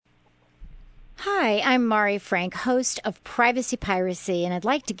Hi, I'm Mari Frank, host of Privacy Piracy, and I'd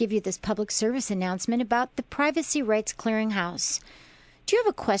like to give you this public service announcement about the Privacy Rights Clearinghouse. Do you have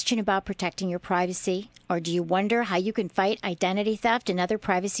a question about protecting your privacy? Or do you wonder how you can fight identity theft and other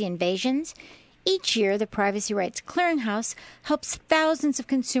privacy invasions? Each year, the Privacy Rights Clearinghouse helps thousands of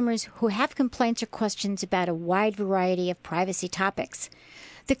consumers who have complaints or questions about a wide variety of privacy topics.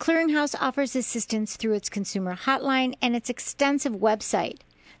 The Clearinghouse offers assistance through its consumer hotline and its extensive website.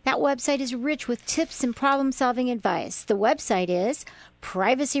 That website is rich with tips and problem-solving advice. The website is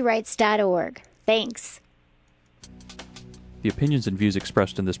privacyrights.org. Thanks. The opinions and views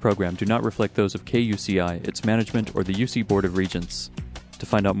expressed in this program do not reflect those of KUCI, its management, or the UC Board of Regents. To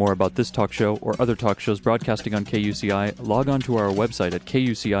find out more about this talk show or other talk shows broadcasting on KUCI, log on to our website at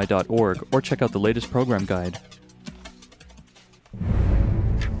kuci.org or check out the latest program guide.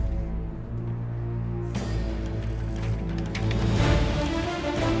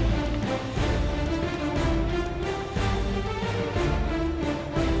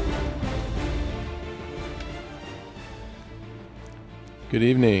 Good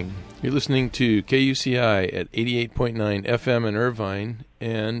evening. You're listening to KUCI at 88.9 FM in Irvine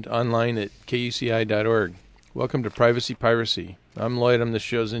and online at kuci.org. Welcome to Privacy Piracy. I'm Lloyd. I'm the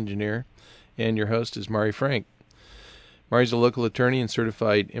show's engineer, and your host is Mari Frank. Mari's a local attorney and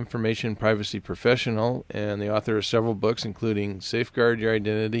certified information privacy professional, and the author of several books, including Safeguard Your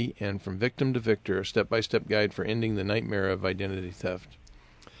Identity and From Victim to Victor, a step-by-step guide for ending the nightmare of identity theft.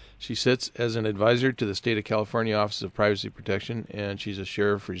 She sits as an advisor to the State of California Office of Privacy Protection, and she's a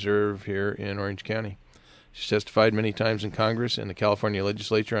sheriff reserve here in Orange County. She's testified many times in Congress and the California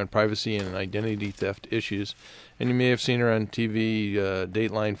legislature on privacy and identity theft issues, and you may have seen her on TV,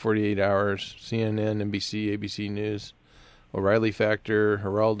 Dateline 48 Hours, CNN, NBC, ABC News, O'Reilly Factor,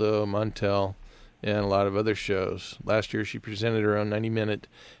 Geraldo, Montel, and a lot of other shows. Last year she presented her own 90-minute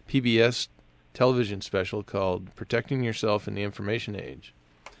PBS television special called Protecting Yourself in the Information Age.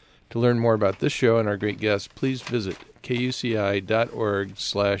 To learn more about this show and our great guests, please visit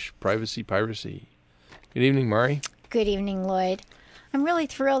kuci.org/privacypiracy. Good evening, Mari. Good evening, Lloyd. I'm really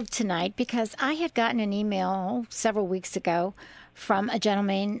thrilled tonight because I had gotten an email several weeks ago from a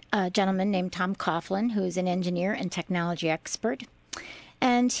gentleman named Tom Coughlin, who's an engineer and technology expert.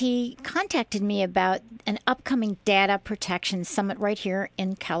 And he contacted me about an upcoming data protection summit right here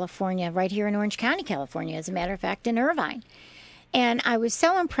in California, right here in Orange County, California, as a matter of fact, in Irvine. And I was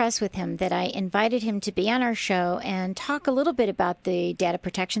so impressed with him that I invited him to be on our show and talk a little bit about the Data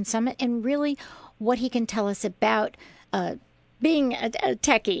Protection Summit and really what he can tell us about being a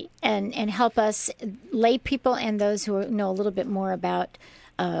techie and help us lay people and those who know a little bit more about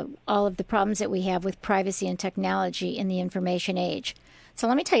all of the problems that we have with privacy and technology in the information age. So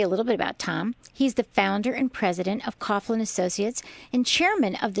let me tell you a little bit about Tom. He's the founder and president of Coughlin Associates and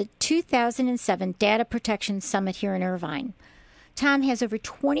chairman of the 2007 Data Protection Summit here in Irvine. Tom has over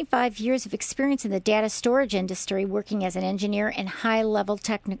 25 years of experience in the data storage industry, working as an engineer and high-level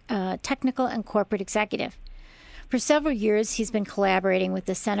technical and corporate executive. For several years, he's been collaborating with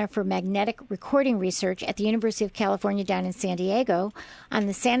the Center for Magnetic Recording Research at the University of California down in San Diego on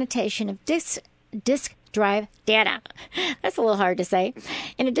the sanitation of disk drive data. That's a little hard to say.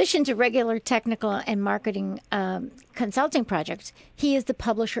 In addition to regular technical and marketing consulting projects, he is the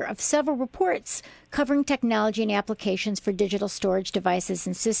publisher of several reports covering technology and applications for digital storage devices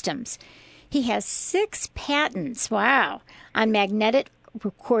and systems. He has 6 patents, wow, on magnetic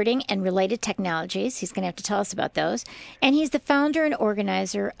recording and related technologies. He's going to have to tell us about those. And he's the founder and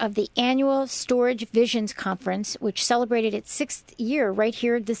organizer of the annual Storage Visions Conference, which celebrated its 6th year right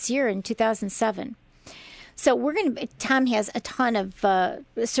here this year in 2007. So Tom has a ton of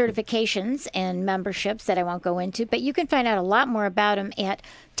certifications and memberships that I won't go into, but you can find out a lot more about him at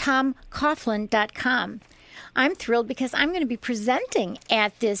tomcoughlin.com. I'm thrilled because I'm going to be presenting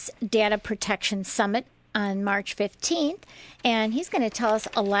at this Data Protection Summit on March 15th, and he's going to tell us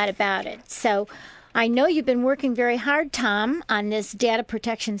a lot about it. So I know you've been working very hard, Tom, on this Data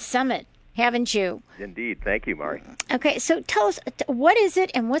Protection Summit, haven't you? Indeed. Thank you, Mari. Okay, so tell us, what is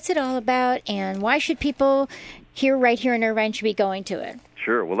it and what's it all about, and why should people right here in Irvine should be going to it?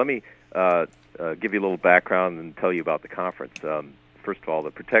 Sure. Well, let me give you a little background and tell you about the conference. First of all,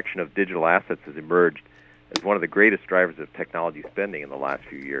 the protection of digital assets has emerged as one of the greatest drivers of technology spending in the last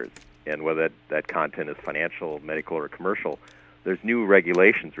few years. And whether that content is financial, medical, or commercial, there's new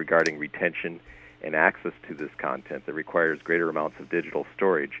regulations regarding retention and access to this content that requires greater amounts of digital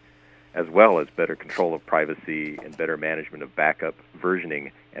storage, as well as better control of privacy and better management of backup,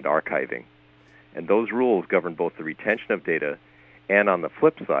 versioning, and archiving. And those rules govern both the retention of data and, on the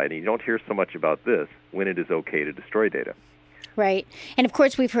flip side, and you don't hear so much about this, when it is okay to destroy data. Right. And, of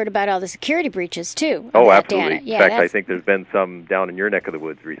course, we've heard about all the security breaches, too. Oh, that absolutely. Data. Yeah, in fact, I think there's been some down in your neck of the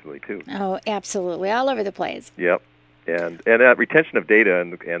woods recently, too. Oh, absolutely. All over the place. Yep. And that retention of data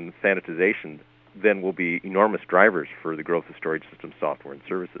and sanitization then will be enormous drivers for the growth of storage systems, software, and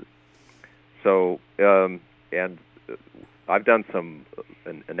services. So, I've done some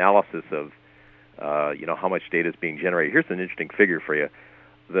analysis of, how much data is being generated. Here's an interesting figure for you.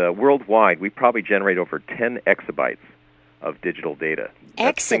 Worldwide, we probably generate over 10 exabytes of digital data.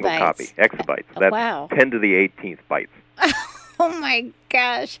 That's single copy. Exabytes. That's wow. 10 to the 18th bytes. Oh, my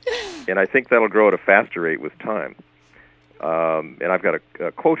gosh. And I think that'll grow at a faster rate with time. And I've got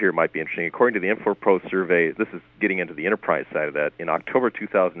a quote here might be interesting. According to the InfoPro survey, this is getting into the enterprise side of that, in October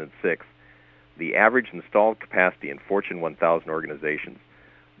 2006, the average installed capacity in Fortune 1000 organizations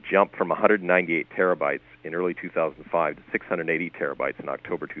jumped from 198 terabytes in early 2005 to 680 terabytes in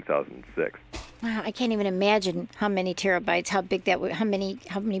October 2006. Wow, I can't even imagine how many terabytes, how big that would, how many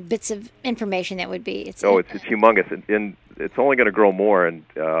bits of information that would be. It's humongous, and it's only going to grow more, and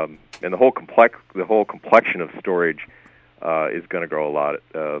the whole complexion of storage is going to grow a lot.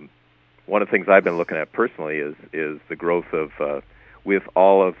 One of the things I've been looking at personally is the growth of with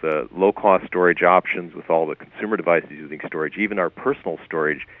all of the low-cost storage options, with all the consumer devices using storage, even our personal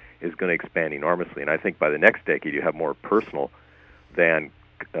storage is going to expand enormously. And I think by the next decade, you have more personal than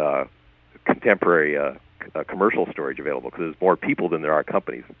contemporary commercial storage available, because there's more people than there are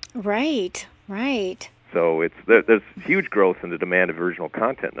companies. Right. So there's huge growth in the demand of original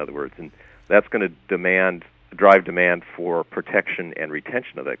content, in other words, and that's going to drive demand for protection and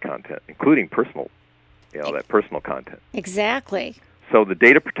retention of that content, including personal, that personal content. Exactly. So the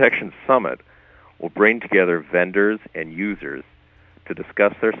Data Protection Summit will bring together vendors and users to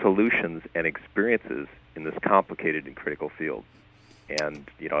discuss their solutions and experiences in this complicated and critical field.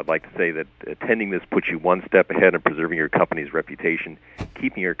 And, I'd like to say that attending this puts you one step ahead in preserving your company's reputation,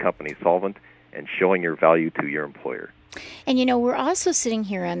 keeping your company solvent, and showing your value to your employer. And, we're also sitting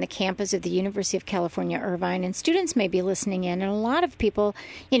here on the campus of the University of California, Irvine, and students may be listening in, and a lot of people,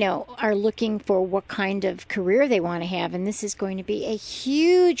 are looking for what kind of career they want to have, and this is going to be a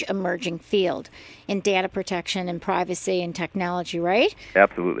huge emerging field in data protection and privacy and technology, right?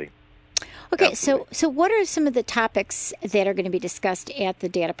 Absolutely. Okay, Absolutely. So what are some of the topics that are going to be discussed at the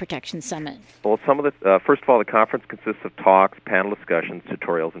Data Protection Summit? Well, first of all, the conference consists of talks, panel discussions,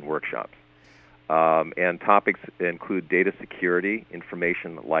 tutorials, and workshops. And topics include data security,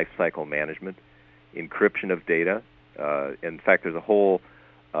 information lifecycle management, encryption of data. In fact, there's a whole,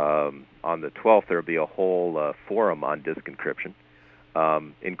 on the 12th, there will be a whole forum on disk encryption.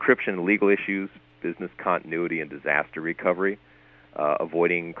 Encryption and legal issues, business continuity and disaster recovery,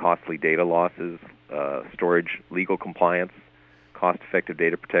 avoiding costly data losses, storage legal compliance, cost-effective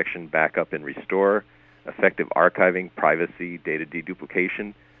data protection, backup and restore, effective archiving, privacy, data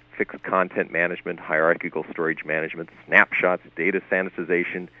deduplication, fixed content management, hierarchical storage management, snapshots, data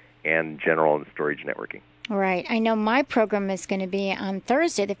sanitization, and general and storage networking. Right. I know my program is going to be on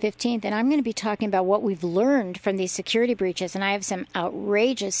Thursday, the 15th, and I'm going to be talking about what we've learned from these security breaches, and I have some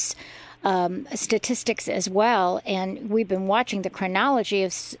outrageous statistics as well, and we've been watching the chronology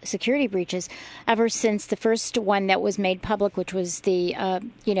of security breaches ever since the first one that was made public, which was the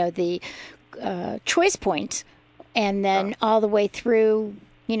Choice Point, and then all the way through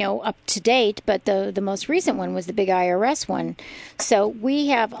up to date, but the most recent one was the big IRS one. So we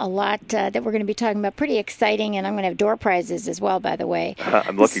have a lot that we're going to be talking about, pretty exciting, and I'm going to have door prizes as well, by the way.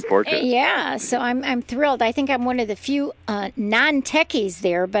 I'm looking forward to it. Yeah, so I'm thrilled. I think I'm one of the few non-techies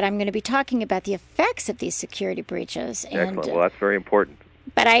there, but I'm going to be talking about the effects of these security breaches. Excellent. Well, that's very important.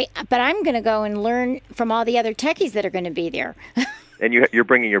 But I'm going to go and learn from all the other techies that are going to be there. And you're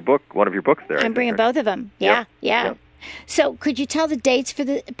bringing one of your books there. I'm bringing both of them. Yeah. So could you tell the dates for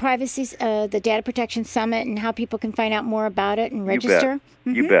the the Data Protection Summit and how people can find out more about it and register?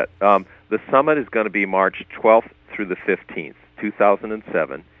 You bet. The summit is going to be March 12th through the 15th,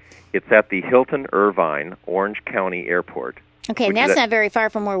 2007. It's at the Hilton Irvine, Orange County Airport. Okay, and that's not very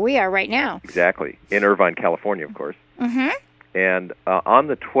far from where we are right now. Exactly. In Irvine, California, of course. Mm-hmm. And on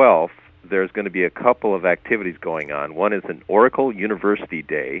the 12th, there's going to be a couple of activities going on. One is an Oracle University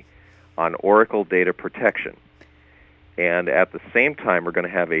Day on Oracle Data Protection. And at the same time, we're going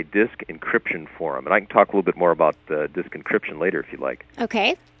to have a disk encryption forum. And I can talk a little bit more about disk encryption later if you like.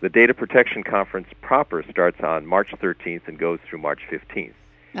 Okay. The Data Protection Conference proper starts on March 13th and goes through March 15th.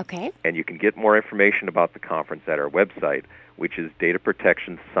 Okay. And you can get more information about the conference at our website, which is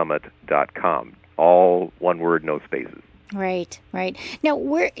dataprotectionsummit.com. All one word, no spaces. Right, right. Now,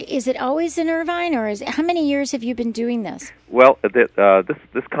 where is it always in Irvine, or how many years have you been doing this? Well,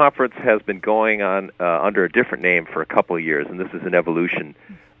 this conference has been going on under a different name for a couple of years, and this is an evolution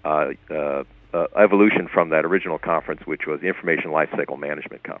from that original conference, which was the Information Lifecycle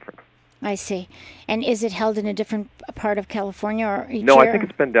Management Conference. I see. And is it held in a different part of California or each No, year? I think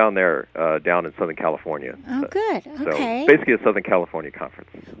it's been down there, down in Southern California. Oh, good. Okay. So basically a Southern California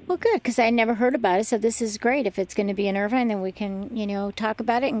conference. Well, good, because I never heard about it, so this is great. If it's going to be in Irvine, then we can, talk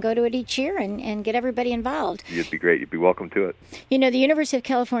about it and go to it each year and get everybody involved. It'd be great. You'd be welcome to it. The University of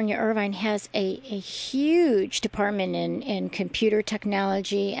California, Irvine has a huge department in computer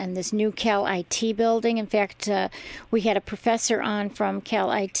technology and this new Cal IT building. In fact, we had a professor on from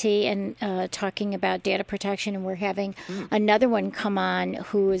Cal IT and talking about data protection, and we're having another one come on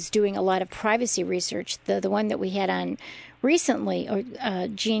who is doing a lot of privacy research. The one that we had on recently,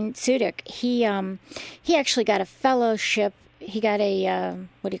 Gene Sudik, he actually got a fellowship. He got a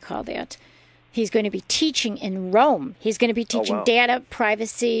what do you call that? He's going to be teaching in Rome. He's going to be teaching data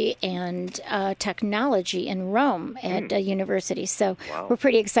privacy and technology in Rome at a university. So we're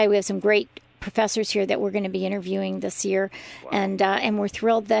pretty excited. We have some great professors here that we're going to be interviewing this year, and we're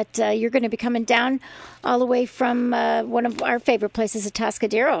thrilled that you're going to be coming down all the way from one of our favorite places,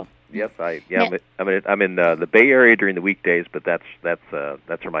 Atascadero. Yes, I'm in the Bay Area during the weekdays, but that's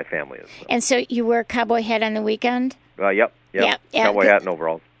where my family is. So. And so you wear a cowboy hat on the weekend? Yep. Cowboy hat and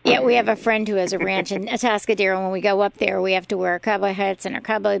overalls. Yeah, we have a friend who has a ranch in Atascadero. When we go up there, we have to wear our cowboy hats and our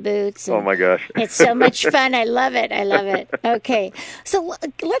cowboy boots. Oh, my gosh. It's so much fun. I love it. Okay. So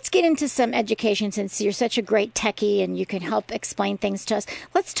let's get into some education, since you're such a great techie and you can help explain things to us.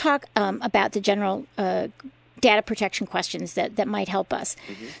 Let's talk about the general data protection questions that might help us.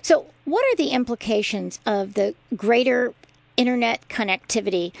 Mm-hmm. So what are the implications of the greater Internet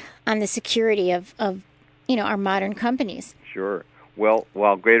connectivity on the security of our modern companies? Sure. Well,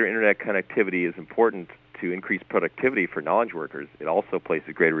 while greater Internet connectivity is important to increase productivity for knowledge workers, it also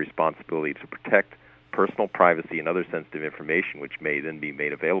places greater responsibility to protect personal privacy and other sensitive information, which may then be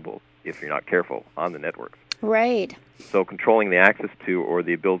made available, if you're not careful, on the networks. Right. So controlling the access to or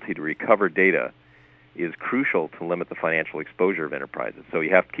the ability to recover data is crucial to limit the financial exposure of enterprises. So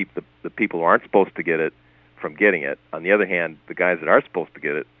you have to keep the people who aren't supposed to get it from getting it. On the other hand, the guys that are supposed to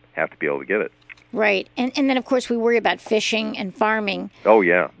get it have to be able to get it. Right. And then, of course, we worry about phishing and farming. Oh,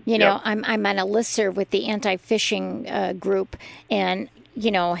 yeah. I'm on a listserv with the anti-phishing group, and,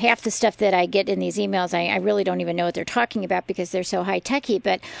 half the stuff that I get in these emails, I really don't even know what they're talking about because they're so high-techy,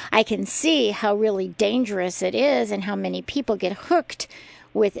 but I can see how really dangerous it is and how many people get hooked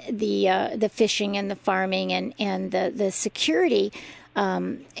with the phishing and the farming and the security.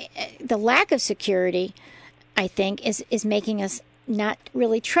 The lack of security, I think, is making us not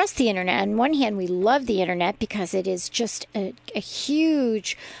really trust the Internet. On one hand, we love the Internet because it is just a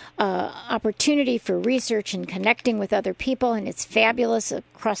huge opportunity for research and connecting with other people, and it's fabulous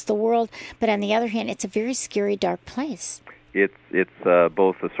across the world. But on the other hand, it's a very scary, dark place. It's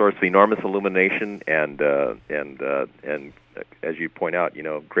both a source of enormous illumination and as you point out,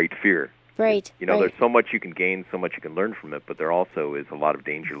 great fear. Right. There's so much you can gain, so much you can learn from it, but there also is a lot of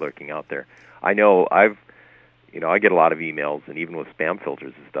danger lurking out there. I know I get a lot of emails, and even with spam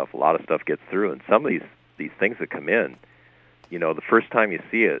filters and stuff, a lot of stuff gets through. And some of these things that come in, the first time you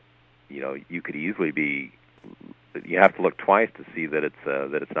see it, you could easily you have to look twice to see that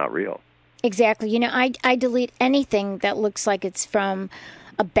it's not real. Exactly. I delete anything that looks like it's from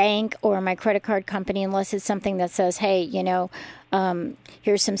a bank or my credit card company, unless it's something that says, hey,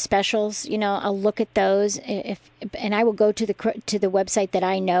 here's some specials. I'll look at those, and I will go to the website that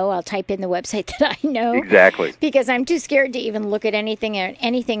I know. I'll type in the website that I know. Exactly. Because I'm too scared to even look at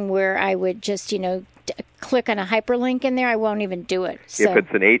anything where I would just click on a hyperlink in there. I won't even do it. So.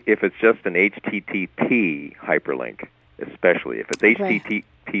 If it's just an HTTP hyperlink, especially if it's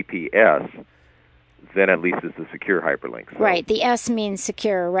HTTPS. Then at least it's a secure hyperlink. So. Right. The S means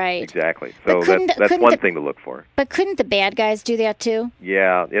secure, right. Exactly. So that's one thing to look for. But couldn't the bad guys do that too?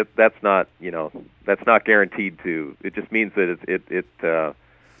 Yeah, that's not guaranteed to. It just means that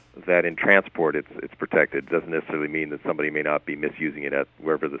that in transport it's protected. It doesn't necessarily mean that somebody may not be misusing it at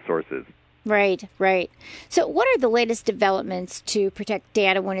wherever the source is. Right. So what are the latest developments to protect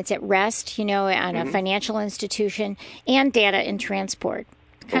data when it's at rest, on a financial institution, and data in transport?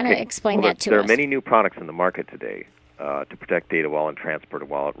 Kind of explain that to us. There are many new products in the market today to protect data while in transport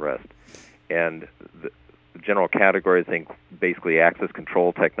and while at rest. And the general categories, I think, basically access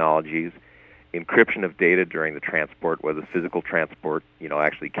control technologies encryption of data during the transport, whether it's physical transport,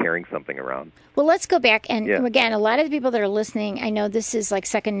 actually carrying something around. Well, let's go back. And Yeah. again, a lot of the people that are listening, I know this is like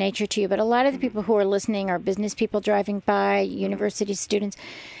second nature to you, but a lot of the people who are listening are business people driving by, university students,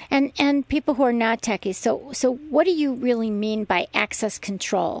 and people who are not techies. So what do you really mean by access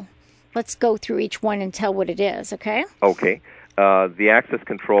control? Let's go through each one and tell what it is, okay? Okay. The access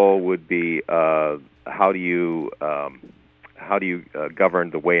control would be how do you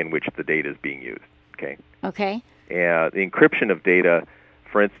govern the way in which the data is being used. Okay. Okay. The encryption of data,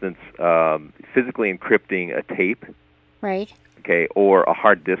 for instance, physically encrypting a tape, Right. okay, or a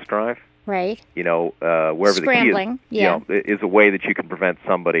hard disk drive, Right. wherever Scrambling, the key is, is a way that you can prevent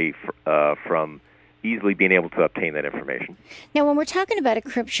somebody from easily being able to obtain that information. Now, when we're talking about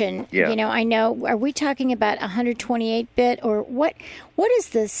encryption, I know, are we talking about 128-bit, or what is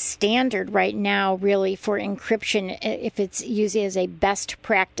the standard right now, really, for encryption if it's used as a best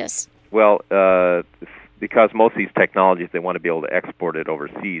practice? Well, because most of these technologies, they want to be able to export it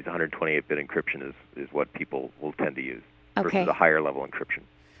overseas, 128-bit encryption is what people will tend to use versus a higher level encryption.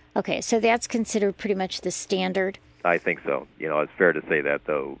 Okay, so that's considered pretty much the standard? I think so. It's fair to say that,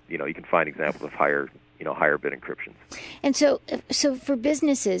 though. You can find examples of higher bit encryptions. And so for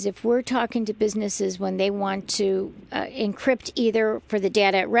businesses, if we're talking to businesses when they want to encrypt either for the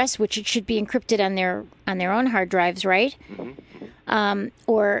data at rest, which it should be encrypted on their own hard drives, right? Mm-hmm.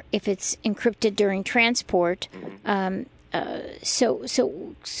 Or if it's encrypted during transport. Mm-hmm.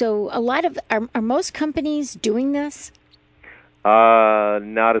 So a lot of are most companies doing this?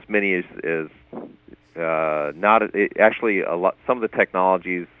 Not as many as actually a lot. Some of the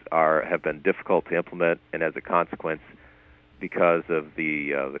technologies have been difficult to implement, and as a consequence, because of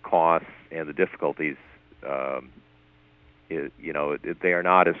the costs and the difficulties, they are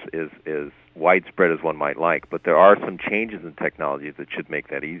not as widespread as one might like. But there are some changes in technologies that should make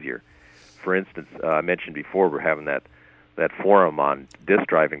that easier. For instance, I mentioned before we're having that forum on disk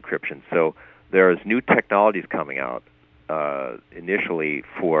drive encryption. So there is new technologies coming out. Initially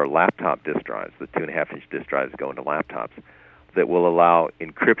for laptop disk drives, the 2.5-inch disk drives go into laptops, that will allow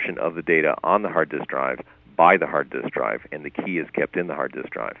encryption of the data on the hard disk drive by the hard disk drive, and the key is kept in the hard disk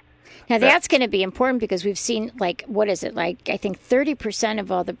drive. Now, that's going to be important because we've seen, I think 30%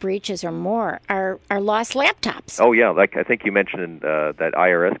 of all the breaches or more are lost laptops. Oh, yeah. I think you mentioned that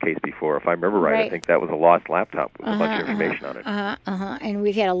IRS case before. If I remember right, I think that was a lost laptop with a bunch of information on it. And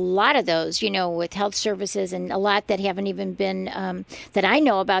we've had a lot of those, with health services, and a lot that haven't even been, that I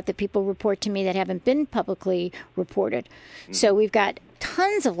know about that people report to me that haven't been publicly reported. Mm-hmm. So we've got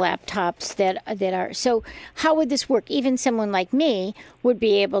tons of laptops that are. So how would this work? Even someone like me would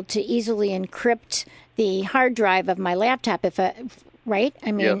be able to easily encrypt the hard drive of my laptop right?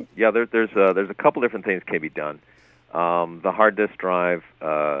 I mean, there's a couple different things can be done. The hard disk drive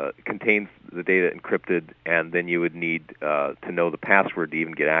contains the data encrypted, and then you would need to know the password to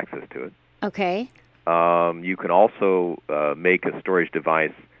even get access to it. Okay. You can also make a storage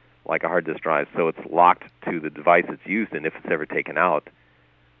device like a hard disk drive, so it's locked to the device it's used in. If it's ever taken out,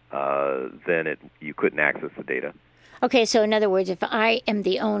 then you couldn't access the data. Okay, so in other words, if I am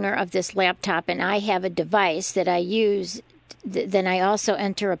the owner of this laptop and I have a device that I use, then I also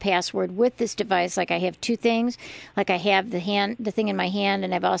enter a password with this device. Like I have two things, like I have the thing in my hand,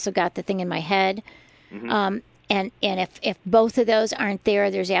 and I've also got the thing in my head. Mm-hmm. And if both of those aren't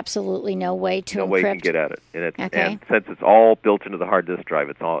there, there's absolutely no way to encrypt. No way you can get at it. And since it's all built into the hard disk drive,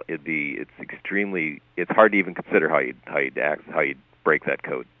 it's hard to even consider how you'd break that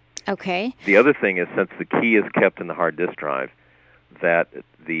code. Okay. The other thing is, since the key is kept in the hard disk drive, that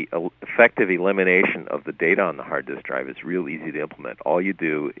the effective elimination of the data on the hard disk drive is real easy to implement. All you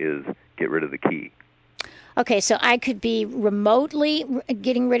do is get rid of the key. Okay, so I could be remotely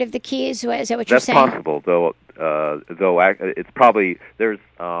getting rid of the key. Is that what you're saying? That's possible, though it's probably there's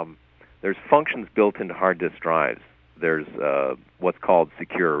functions built into hard disk drives. There's what's called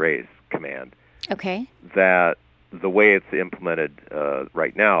secure erase command. Okay. That the way it's implemented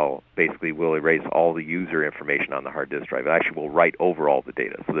right now basically will erase all the user information on the hard disk drive. It actually will write over all the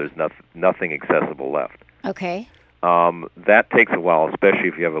data, so there's nothing accessible left. Okay. That takes a while, especially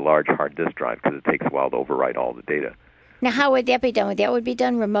if you have a large hard disk drive, because it takes a while to overwrite all the data. Now, how would that be done? That would be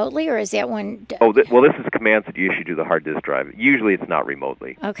done remotely, or is that one? Well, this is commands that you issue to the hard disk drive. Usually, it's not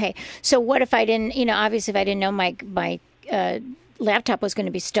remotely. Okay. So, what if I didn't? Obviously, if I didn't know my laptop was going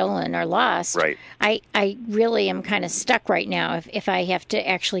to be stolen or lost, right? I really am kind of stuck right now if I have to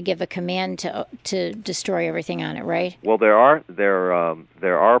actually give a command to destroy everything on it, right? Well, there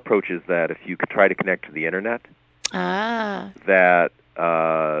are approaches that if you could try to connect to the internet, that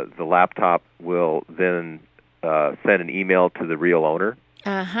the laptop will then send an email to the real owner.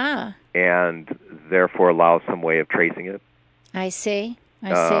 and therefore allows some way of tracing it. I see.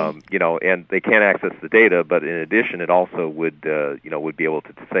 And they can't access the data, but in addition, it also would be able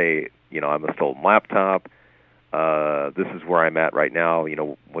to say, I'm a stolen laptop. This is where I'm at right now.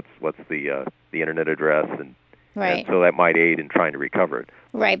 What's the internet address, and so that might aid in trying to recover it.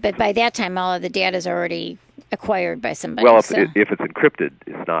 Right, but by that time, all of the data is already acquired by somebody. Well, if it's encrypted,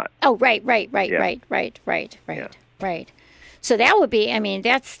 it's not. Oh, right. So that would be. I mean,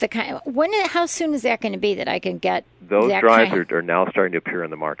 that's the kind. How soon is that going to be that I can get those that drives are now starting to appear in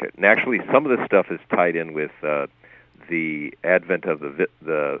the market, and actually, some of this stuff is tied in with the advent of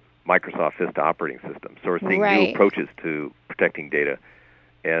the Microsoft Vista operating system. So we're seeing new approaches to protecting data.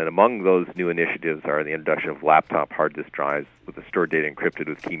 And among those new initiatives are the introduction of laptop hard disk drives with the stored data encrypted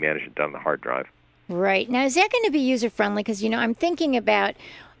with key management done on the hard drive. Right. Now, is that going to be user-friendly? Because, I'm thinking about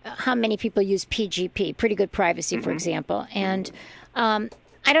how many people use PGP, pretty good privacy, for example. And I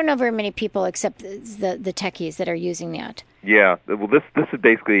don't know very many people except the techies that are using that. Yeah. Well, this is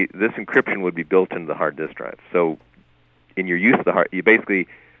basically, this encryption would be built into the hard disk drive. So in your use of the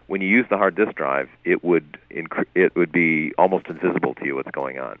when you use the hard disk drive, it would be almost invisible to you what's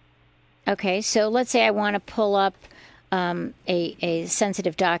going on. Okay, so let's say I want to pull up a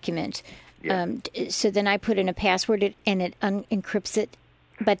sensitive document. Yeah. So then I put in a password and it encrypts it,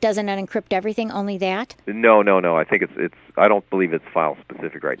 but doesn't unencrypt everything, only that? No. I think it's I don't believe it's file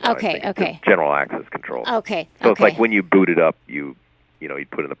specific right now. Okay. It's general access control. Okay. So it's like when you boot it up, you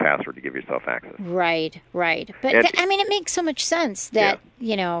put in the password to give yourself access. Right. But it makes so much sense that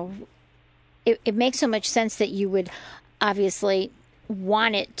it makes so much sense that you would obviously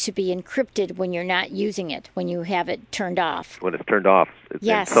want it to be encrypted when you're not using it, when you have it turned off. When it's turned off,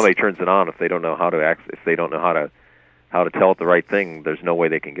 yes. And somebody turns it on, if they don't know how to access, if they don't know how to tell it the right thing, there's no way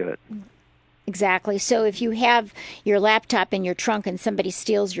they can get it. Exactly. So if you have your laptop in your trunk and somebody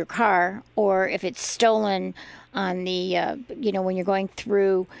steals your car, or if it's stolen on the, when you're going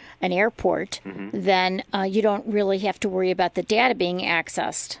through an airport, then you don't really have to worry about the data being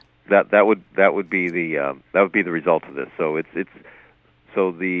accessed. That would be the result of this. So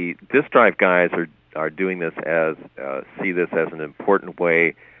so the disk drive guys are doing this see this as an important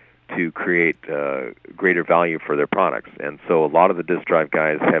way to create greater value for their products. And so a lot of the disk drive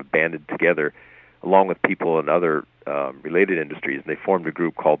guys have banded together, along with people in other related industries, and they formed a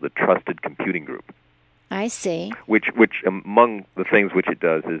group called the Trusted Computing Group. I see. Which among the things which it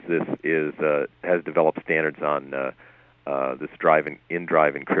does is has developed standards on this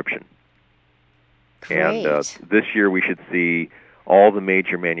in-drive encryption. Great. And this year we should see all the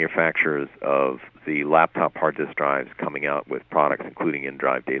major manufacturers of the laptop hard disk drives coming out with products including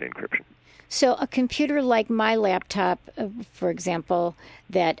in-drive data encryption. So a computer like my laptop, for example,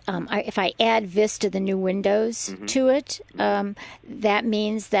 that if I add Vista, the new Windows, to it, that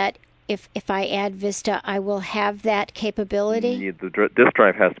means that if I add Vista, I will have that capability? The disk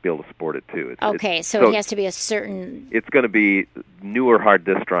drive has to be able to support it, too. So it has to be a certain... It's going to be newer hard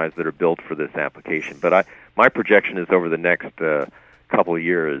disk drives that are built for this application. But my projection is over the next couple of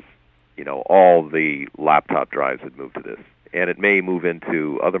years, all the laptop drives would move to this. And it may move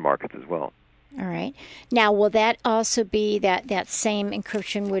into other markets as well. All right. Now, will that also be that same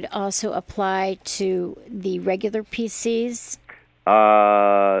encryption would also apply to the regular PCs?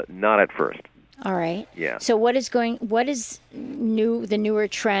 Not at first. All right. Yeah. So what is the newer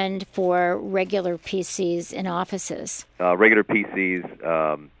trend for regular PCs in offices? Regular PCs,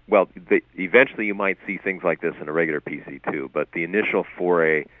 eventually you might see things like this in a regular PC too, but the initial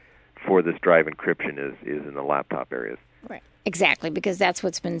foray for this drive encryption is in the laptop areas. Right. Exactly, because that's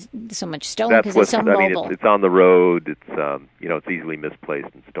what's been so much stolen, because it's so mobile. It's on the road. It's it's easily misplaced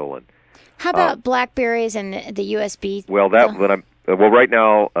and stolen. How about BlackBerries and the USB? Well, right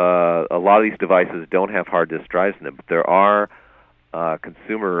now a lot of these devices don't have hard disk drives in them, but there are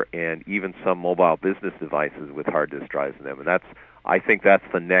consumer and even some mobile business devices with hard disk drives in them, and I think that's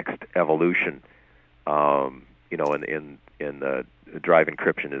the next evolution. In the drive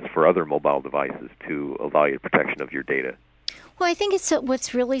encryption is for other mobile devices to allow you protection of your data. Well, I think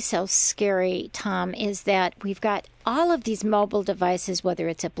what's really so scary, Tom, is that we've got all of these mobile devices, whether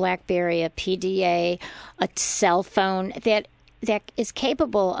it's a BlackBerry, a PDA, a cell phone, that is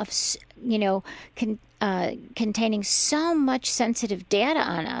capable of, containing so much sensitive data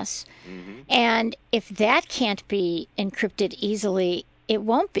on us. And if that can't be encrypted easily, it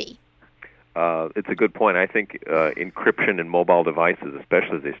won't be. It's a good point. I think encryption in mobile devices,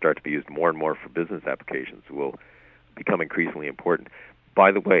 especially as they start to be used more and more for business applications, will become increasingly important.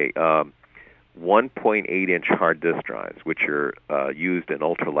 By the way, 1.8-inch hard disk drives, which are used in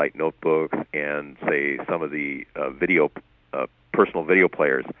ultralight notebooks and, say, some of the personal video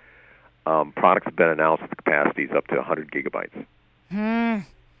players, products have been announced with capacities up to 100 gigabytes.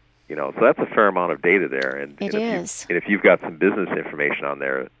 You know, so that's a fair amount of data there, and if you've got some business information on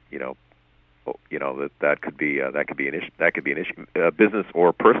there, that could be an issue, business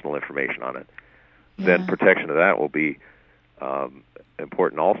or personal information on it. Yeah. Then protection of that will be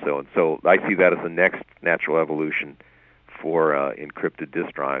important also, and so I see that as the next natural evolution for encrypted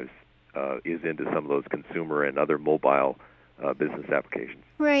disk drives is into some of those consumer and other mobile business applications.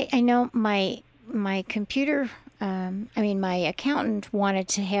 Right. I know my computer. My accountant wanted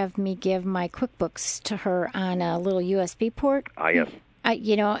to have me give my QuickBooks to her on a little USB port. Yes. And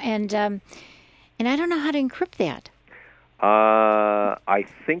I don't know how to encrypt that. I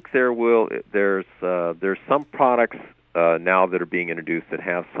think there's some products now that are being introduced that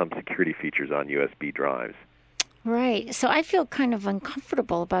have some security features on USB drives. Right. So I feel kind of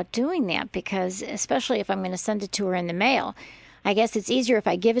uncomfortable about doing that because, especially if I'm going to send it to her in the mail, I guess it's easier if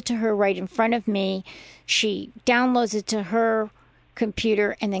I give it to her right in front of me. She downloads it to her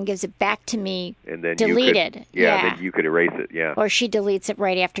computer and then gives it back to me and then deleted. Then you could erase it, yeah. Or she deletes it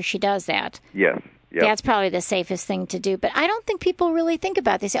right after she does that. Yes. Yep. That's probably the safest thing to do. But I don't think people really think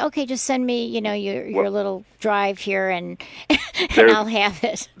about this. They say, okay, just send me, your little drive here and I'll have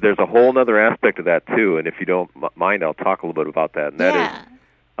it. There's a whole other aspect of that, too. And if you don't mind, I'll talk a little bit about that. And that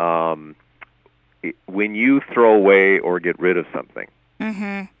is when you throw away or get rid of something,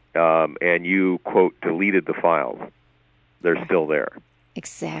 and you, quote, deleted the files, they're still there.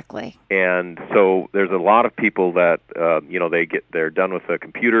 Exactly. And so there's a lot of people that, they're done with a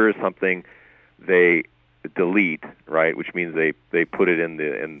computer or something, they delete, right, which means they put it in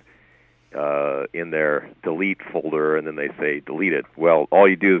their delete folder, and then they say delete it. Well, all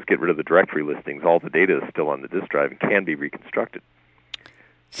you do is get rid of the directory listings. All the data is still on the disk drive and can be reconstructed.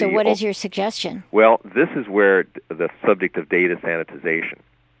 So what is your suggestion? Well, this is where the subject of data sanitization.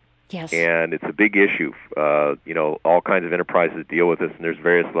 Yes. And it's a big issue. All kinds of enterprises deal with this, and there's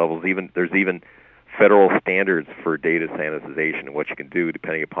various levels. There's even federal standards for data sanitization and what you can do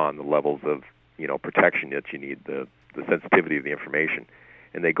depending upon the levels of protection that you need, the sensitivity of the information.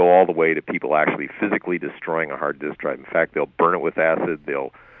 And they go all the way to people actually physically destroying a hard disk drive. In fact, they'll burn it with acid,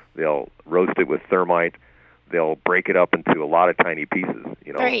 they'll roast it with thermite, they'll break it up into a lot of tiny pieces.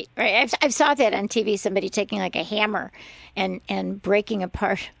 Right. I've saw that on TV. Somebody taking like a hammer and breaking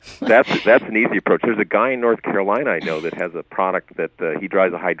apart. That's an easy approach. There's a guy in North Carolina I know that has a product that he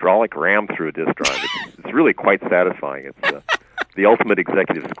drives a hydraulic ram through a disk drive. It's really quite satisfying. It's the ultimate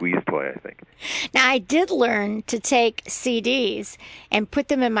executive squeeze toy, I think. Now, I did learn to take CDs and put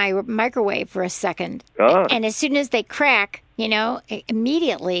them in my microwave for a second. And as soon as they crack,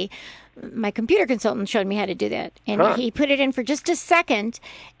 immediately, my computer consultant showed me how to do that. And he put it in for just a second,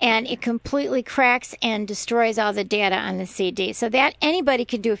 and it completely cracks and destroys all the data on the CD. So that anybody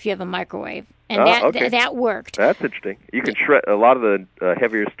can do if you have a microwave. And that worked. That's interesting. You can shred. A lot of the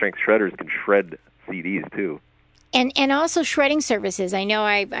heavier strength shredders can shred CDs, too. And also shredding services. I know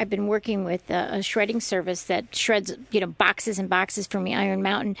I've been working with a shredding service that shreds boxes and boxes for me, Iron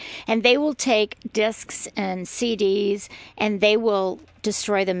Mountain, and they will take discs and CDs and they will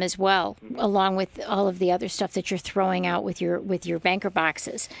destroy them as well, along with all of the other stuff that you're throwing out with your banker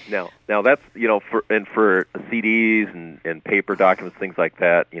boxes. Now that's for CDs and paper documents, things like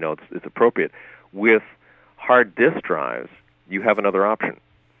that. It's appropriate. With hard disk drives, you have another option.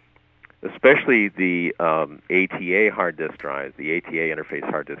 Especially the ATA hard disk drives, the ATA interface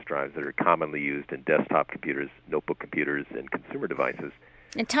hard disk drives that are commonly used in desktop computers, notebook computers, and consumer devices.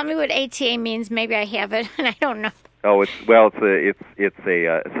 And tell me what ATA means. Maybe I have it, and I don't know. Oh, it's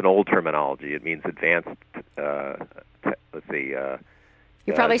an old terminology. It means advanced. Let's see.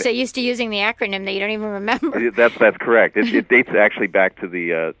 You're probably so used to using the acronym that you don't even remember. That's correct. It dates actually back to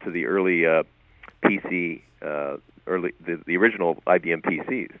the early PC, the original IBM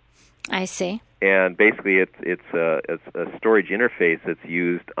PCs. I see. And basically, it's a storage interface that's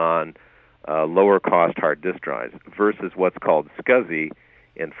used on lower cost hard disk drives versus what's called SCSI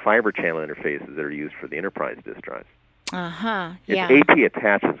and fiber channel interfaces that are used for the enterprise disk drives. Yeah. AT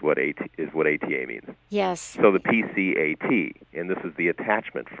attach is what ATA means. Yes. So the PCAT, and this is the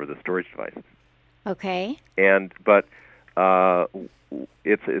attachment for the storage devices. Okay. But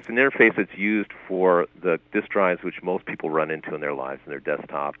it's an interface that's used for the disk drives which most people run into in their lives, in their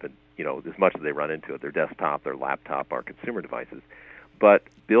desktop, and as much as they run into it, their desktop, their laptop, or consumer devices. But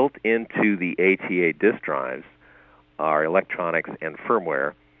built into the ATA disk drives are electronics and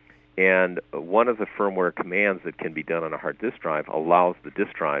firmware, and one of the firmware commands that can be done on a hard disk drive allows the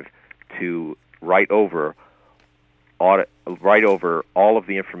disk drive to write over all of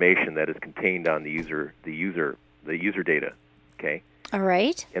the information that is contained on the user data. Okay. All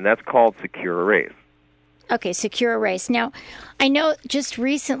right. and that's called secure erase. Okay, secure erase. Now, I know just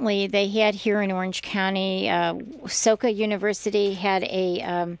recently they had here in Orange County, Soka University had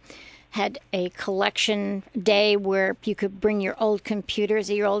a collection day where you could bring your old computers,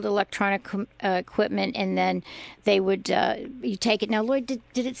 your old electronic equipment, and then they would you take it. Now, Lloyd,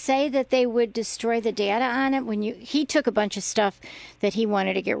 did it say that they would destroy the data on it when he took a bunch of stuff that he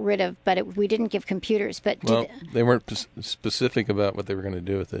wanted to get rid of, but we didn't give computers. But they weren't specific about what they were going to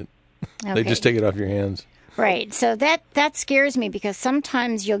do with it. Okay. They just take it off your hands. Right. So that scares me because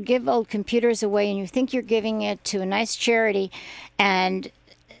sometimes you'll give old computers away and you think you're giving it to a nice charity, and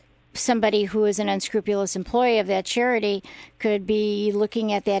somebody who is an unscrupulous employee of that charity could be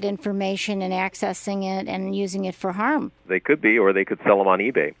looking at that information and accessing it and using it for harm. They could be, or they could sell them on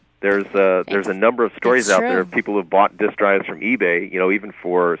eBay. There's a number of stories out there of people who have bought disk drives from eBay, even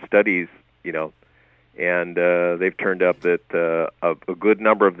for studies, and they've turned up that a good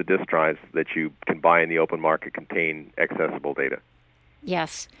number of the disk drives that you can buy in the open market contain accessible data.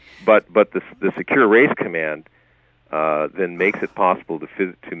 Yes. But the secure erase command then makes it possible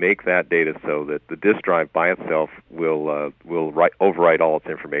to make that data so that the disk drive by itself will overwrite all its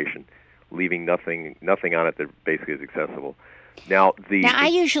information, leaving nothing on it that basically is accessible. Now I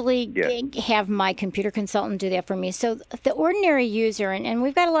usually have my computer consultant do that for me. So the ordinary user, and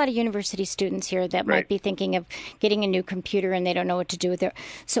we've got a lot of university students here that might be thinking of getting a new computer and they don't know what to do with it.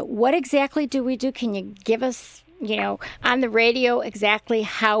 So what exactly do we do? Can you give us, on the radio exactly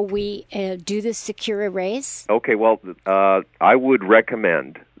how we do this secure erase? Okay, well, I would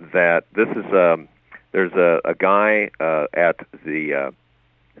recommend that this is there's a guy at the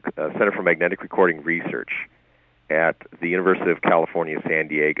Center for Magnetic Recording Research at the University of California, San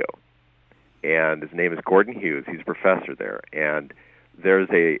Diego. And his name is Gordon Hughes. He's a professor there. And there's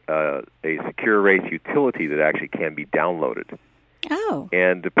a secure erase utility that actually can be downloaded. Oh.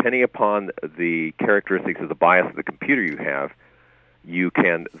 And depending upon the characteristics of the BIOS of the computer you have, you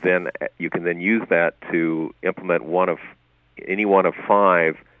can then use that to implement any one of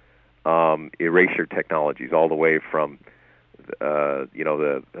 5 erasure technologies, all the way from the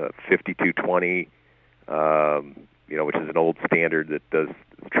 5220, which is an old standard that does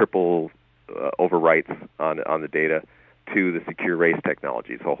triple overwrites on the data, to the secure erase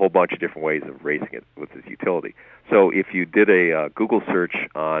technology. So a whole bunch of different ways of erasing it with this utility. So if you did a Google search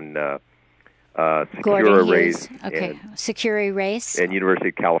on secure erase, secure erase, and University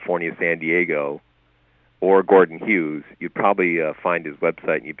of California, San Diego, or Gordon Hughes, you'd probably find his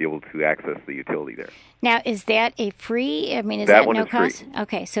website and you'd be able to access the utility there. Now, is that a free? I mean, is that no cost? Free.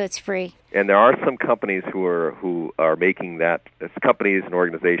 Okay, so it's free. And there are some companies who are making that. It's companies and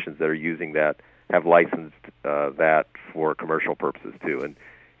organizations that are using that, have licensed that for commercial purposes too,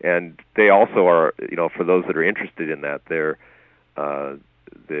 and they also are, for those that are interested in that, the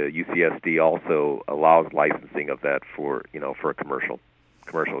UCSD also allows licensing of that for commercial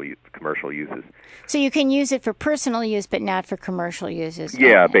uses. So you can use it for personal use, but not for commercial uses.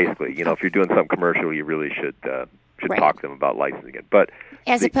 Yeah, basically, if you're doing something commercial, you really should talk to them about licensing it. But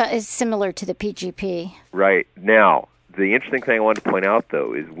as similar to the PGP. Right. Now, the interesting thing I wanted to point out,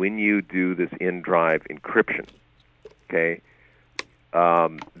 though, is when you do this in-drive encryption, okay,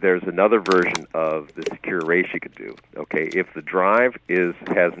 there's another version of the secure erase you could do. Okay, if the drive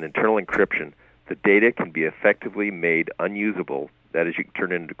has an internal encryption, the data can be effectively made unusable. That is, you can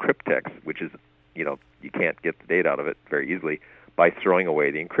turn it into crypttext, which is, you can't get the data out of it very easily, by throwing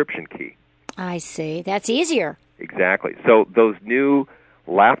away the encryption key. I see. That's easier. Exactly. So those new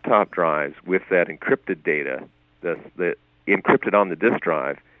laptop drives with that encrypted data, the encrypted on the disk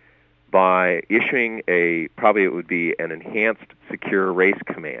drive, by issuing it would be an enhanced secure erase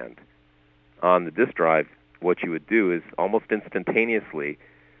command on the disk drive, what you would do is almost instantaneously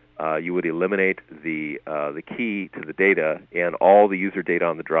you would eliminate the key to the data, and all the user data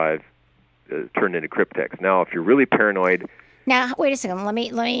on the drive turned into crypttext. Now, if you're really paranoid. Now, wait a second. Let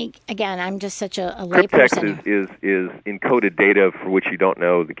me again. I'm just such a layperson. Crypttext is encoded data for which you don't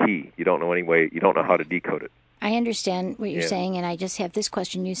know the key. You don't know you don't know how to decode it. I understand what you're saying, and I just have this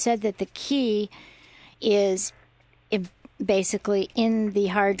question. You said that the key is basically in the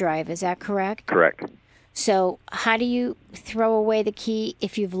hard drive. Is that correct? Correct. So how do you throw away the key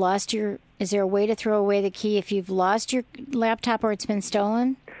if you've lost your... Is there a way to throw away the key if you've lost your laptop or it's been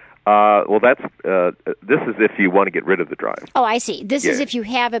stolen? Well, that's this is if you want to get rid of the drive. Oh, I see. This is if you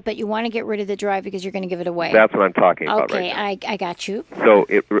have it, but you want to get rid of the drive because you're going to give it away. That's what I'm talking about right now. Okay, I got you. So,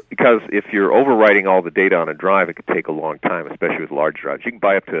 because if you're overwriting all the data on a drive, it could take a long time, especially with large drives. You can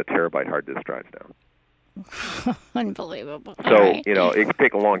buy up to a terabyte hard disk drives now. Unbelievable. So, it could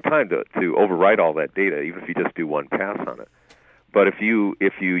take a long time to overwrite all that data, even if you just do one pass on it. But if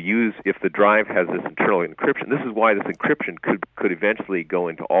the drive has this internal encryption, this is why this encryption could eventually go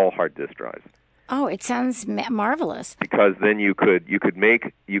into all hard disk drives. Oh, it sounds marvelous. Because then you could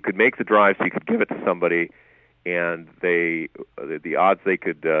make the drive so you could give it to somebody, and the odds they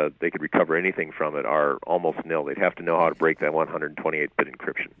could recover anything from it are almost nil. They'd have to know how to break that 128-bit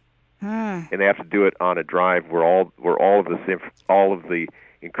encryption, and they have to do it on a drive where all of the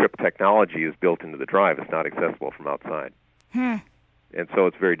encrypt technology is built into the drive. It's not accessible from outside. And so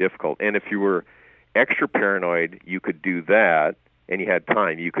it's very difficult. And if you were extra paranoid, you could do that, and you had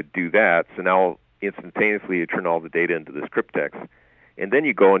time, you could do that. So now instantaneously you turn all the data into this crypttext, and then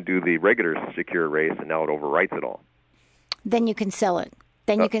you go and do the regular secure erase, and now it overwrites it all. Then you can sell it.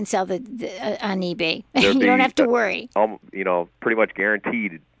 Then you can sell on eBay. You don't have to worry. Pretty much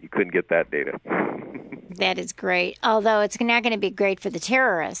guaranteed you couldn't get that data. That is great. Although it's not going to be great for the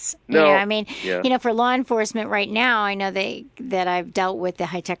terrorists. No. For law enforcement right now, I know that I've dealt with the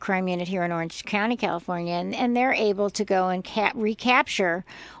high-tech crime unit here in Orange County, California, and they're able to go and recapture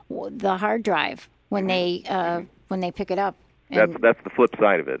the hard drive when they pick it up. That's the flip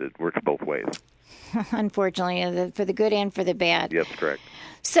side of it. It works both ways. Unfortunately, for the good and for the bad. Yes, correct.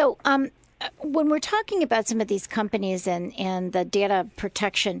 So, when we're talking about some of these companies and the data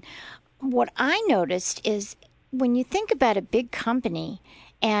protection, what I noticed is when you think about a big company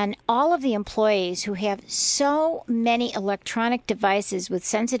and all of the employees who have so many electronic devices with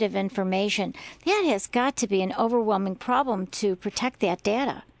sensitive information, that has got to be an overwhelming problem to protect that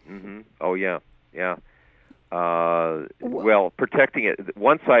data. Mm-hmm. Oh, yeah. Well, protecting it.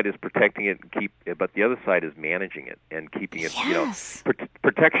 One side is protecting it but the other side is managing it and keeping it. Yes.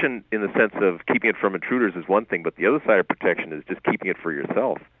 Protection in the sense of keeping it from intruders is one thing, but the other side of protection is just keeping it for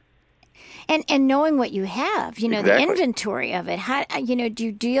yourself. And knowing what you have, Exactly. The inventory of it. How, do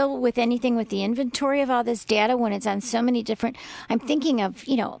you deal with anything with the inventory of all this data when it's on so many different? I'm thinking of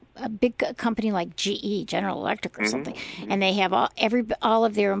a big company like GE, General Electric, or something, and they have all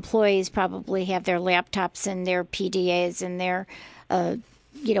of their employees probably have their laptops and their PDAs and their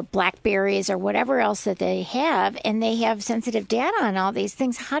Blackberries or whatever else that they have, and they have sensitive data on all these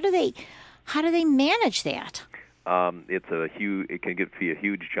things. How do they manage that? It can be a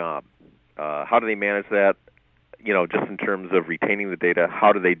huge job. How do they manage that? Just in terms of retaining the data,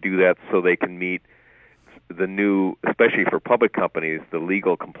 how do they do that so they can meet the new, especially for public companies, the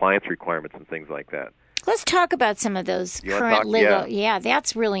legal compliance requirements and things like that? Let's talk about some of those current legal. Yeah,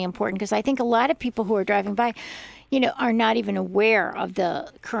 that's really important because I think a lot of people who are driving by, are not even aware of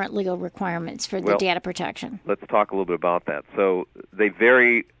the current legal requirements for the data protection. Let's talk a little bit about that. So they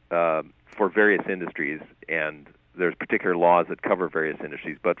vary for various industries, and there's particular laws that cover various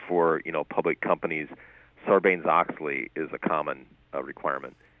industries, but for public companies, Sarbanes-Oxley is a common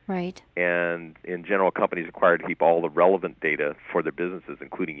requirement. Right. And in general, companies are required to keep all the relevant data for their businesses,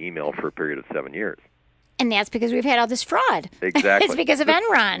 including email, for a period of 7 years. And that's because we've had all this fraud. Exactly. It's because of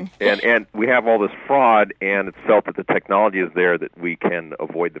Enron. And we have all this fraud, and it's felt that the technology is there that we can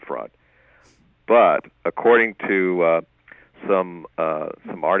avoid the fraud. But according to some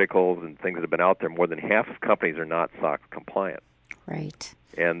articles and things that have been out there, more than half of companies are not SOX compliant. Right.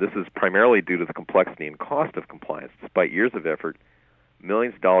 And this is primarily due to the complexity and cost of compliance. Despite years of effort,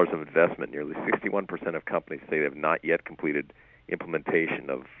 millions of dollars of investment, nearly 61% of companies say they have not yet completed implementation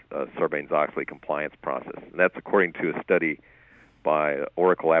of Sarbanes-Oxley compliance process. And that's according to a study by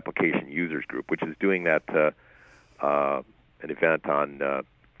Oracle Application Users Group, which is doing that an event on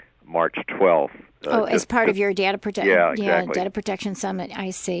March 12th. As part of your data protection. Yeah, exactly. Data protection summit. I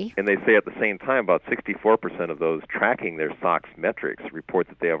see. And they say at the same time, about 64% of those tracking their SOX metrics report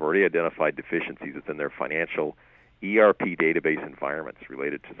that they have already identified deficiencies within their financial ERP database environments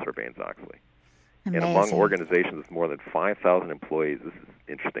related to Sarbanes-Oxley. Amazing. And among organizations with more than 5,000 employees, this is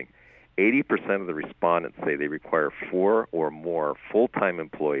interesting, 80% of the respondents say they require 4 or more full-time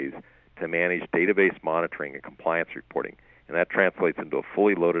employees to manage database monitoring and compliance reporting. And that translates into a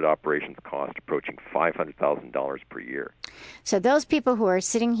fully loaded operations cost approaching $500,000 per year. So those people who are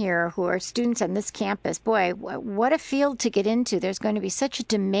sitting here, who are students on this campus, boy, what a field to get into. There's going to be such a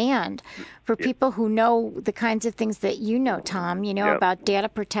demand for people who know the kinds of things that you know, Tom, about data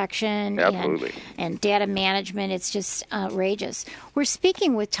protection and data management. It's just outrageous. We're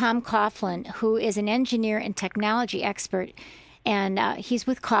speaking with Tom Coughlin, who is an engineer and technology expert, and he's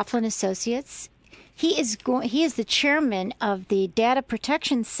with Coughlin Associates. He is the chairman of the Data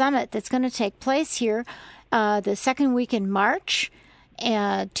Protection Summit that's going to take place here the second week in March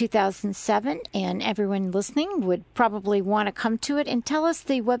 2007, and everyone listening would probably want to come to it. And tell us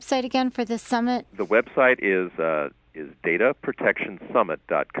the website again for the summit. The website is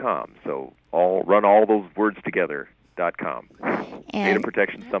dataprotectionsummit.com. So run all those words together, dataprotectionsummit.com. And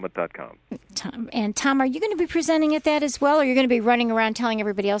Dataprotectionsummit.com. Tom, are you going to be presenting at that as well, or are you going to be running around telling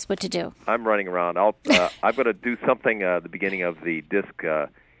everybody else what to do? I'm running around. I'm going to do something at the beginning of the disk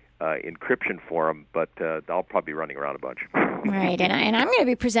encryption forum, but I'll probably be running around a bunch. Right, and I'm going to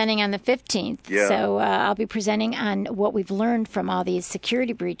be presenting on the 15th. Yeah. So I'll be presenting on what we've learned from all these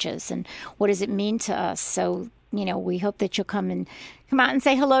security breaches and what does it mean to us. So, we hope that you'll come out and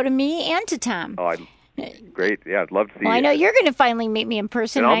say hello to me and to Tom. Oh, great. Yeah, I'd love to see you. Well, I know you're going to finally meet me in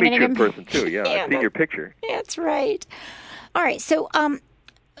person. And I'll meet you in person, too. Yeah, I've seen your picture. That's right. All right, so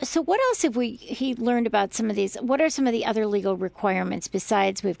what else have he learned about some of these? What are some of the other legal requirements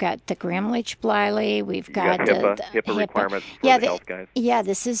besides we've got the Gramm-Leach-Bliley, we've got HIPAA requirements for the health guys? Yeah,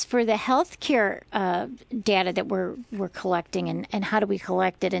 this is for the healthcare data that we're collecting, and how do we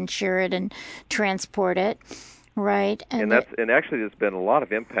collect it and share it and transport it, right? And actually there's been a lot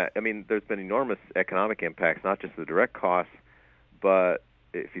of impact. I mean, there's been enormous economic impacts, not just the direct costs, but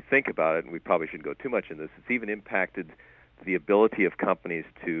if you think about it, and we probably shouldn't go too much in this, it's even impacted the ability of companies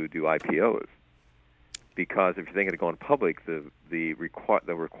to do IPOs, because if you're thinking of going public, the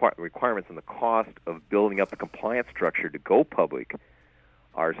requirements and the cost of building up the compliance structure to go public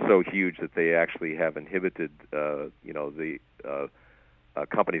are so huge that they actually have inhibited the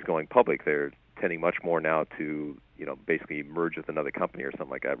companies going public. They're tending much more now to basically merge with another company or something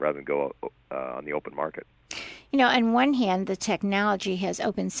like that rather than go on the open market. On one hand, the technology has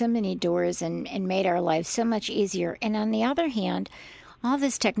opened so many doors and made our lives so much easier. And on the other hand, all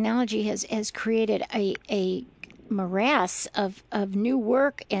this technology has created a morass of new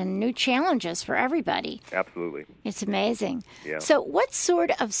work and new challenges for everybody. Absolutely. It's amazing. Yeah. So what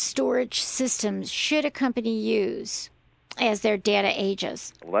sort of storage systems should a company use as their data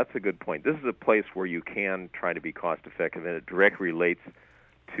ages? Well, that's a good point. This is a place where you can try to be cost effective, and it directly relates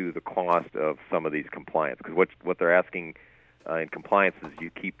to the cost of some of these compliance, because what they're asking in compliance is you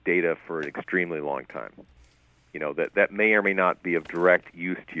keep data for an extremely long time. That may or may not be of direct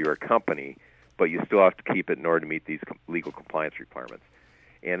use to your company, but you still have to keep it in order to meet these legal compliance requirements.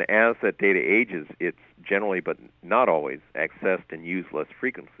 And as that data ages, it's generally, but not always, accessed and used less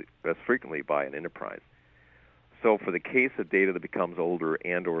frequently by an enterprise. So for the case of data that becomes older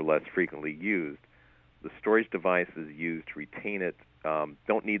and or less frequently used, the storage devices used to retain it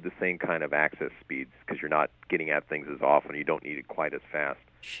don't need the same kind of access speeds, because you're not getting at things as often. You don't need it quite as fast.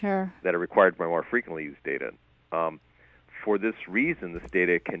 Sure. That are required by more frequently used data. For this reason, this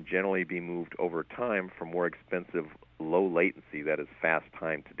data can generally be moved over time from more expensive, low latency, that is fast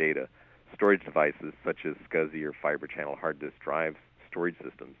time to data, storage devices such as SCSI or fiber channel hard disk drives, storage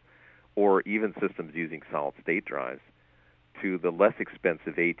systems, or even systems using solid-state drives, to the less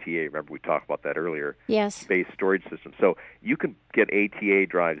expensive ATA. Remember, we talked about that earlier. Yes. Based storage systems. So you can get ATA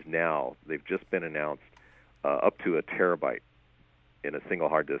drives now. They've just been announced up to a terabyte in a single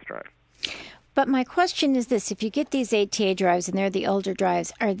hard disk drive. But my question is this: if you get these ATA drives and they're the older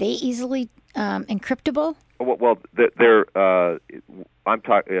drives, are they easily encryptable? Well, they're. I'm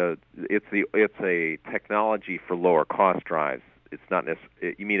talking. It's a technology for lower cost drives. It's not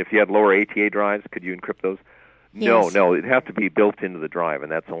necessarily. You mean if you had lower ATA drives, could you encrypt those? Yes. No, it has to be built into the drive, and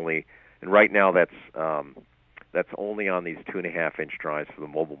that's only. And right now, that's only on these 2.5-inch drives for the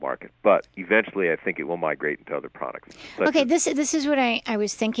mobile market. But eventually, I think it will migrate into other products. Okay, this is what I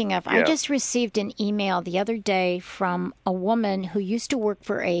was thinking of. Yeah. I just received an email the other day from a woman who used to work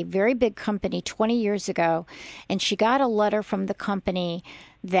for a very big company 20 years ago, and she got a letter from the company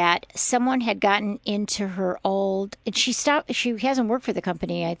that someone had gotten into her old, and she hasn't worked for the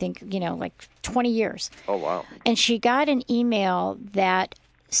company, I think, like 20 years. Oh, wow. And she got an email that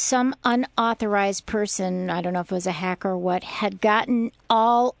some unauthorized person, I don't know if it was a hacker or what, had gotten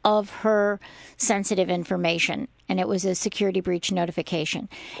all of her sensitive information, and it was a security breach notification.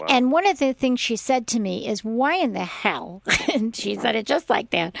 Wow. And one of the things she said to me is, why in the hell, and she said it just like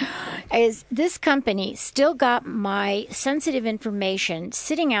that, is this company still got my sensitive information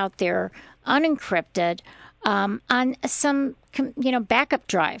sitting out there unencrypted on some backup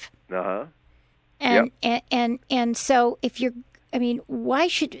drive. Uh-huh. And so if you're,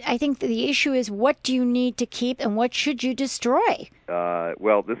 I think the issue is, what do you need to keep and what should you destroy?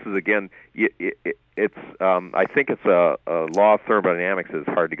 Well, this is, again, it's. I think it's a law of thermodynamics is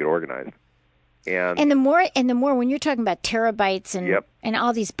hard to get organized. And the more when you're talking about terabytes and Yep. and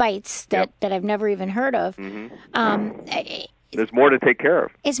all these bytes that I've never even heard of, there's more to take care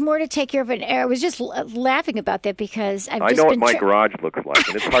of. it's more to take care of. And I was just laughing about that because I know what my garage looks like,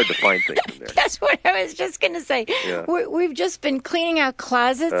 and it's hard to find things in there. That's what I was just going to say. Yeah. We've just been cleaning out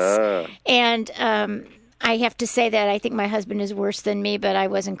closets, and I have to say that I think my husband is worse than me, but I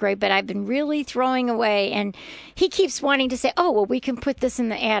wasn't great. But I've been really throwing away, and he keeps wanting to say, "Oh, well, we can put this in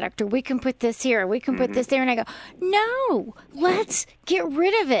the attic, or we can put this here, or we can put this there." And I go, "No, let's get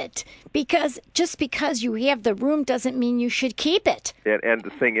rid of it, because just because you have the room doesn't mean you should keep it." And the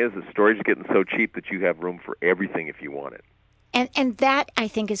thing is, the storage is getting so cheap that you have room for everything if you want it. And that, I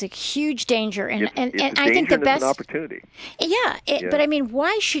think, is a huge danger. And It's and a I think danger the and best it's an opportunity. Yeah. But I mean,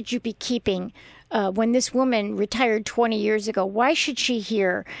 why should you be keeping? When this woman retired 20 years ago, why should she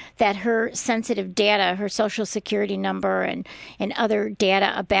hear that her sensitive data, her social security number and other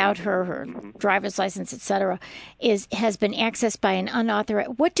data about her driver's license, etc., has been accessed by an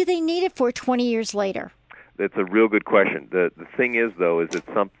unauthorized? What do they need it for 20 years later? That's a real good question. The thing is, though, is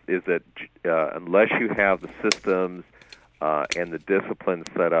that unless you have the systems and the discipline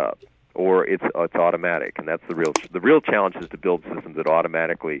set up, or it's automatic, and that's the real challenge is to build systems that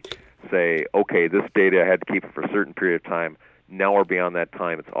automatically say, okay, this data I had to keep it for a certain period of time. Now or beyond that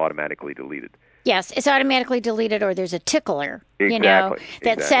time, it's automatically deleted. Yes, it's automatically deleted, or there's a tickler, Exactly.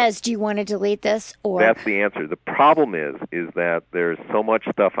 that says, "Do you want to delete this?" Or that's the answer. The problem is that there's so much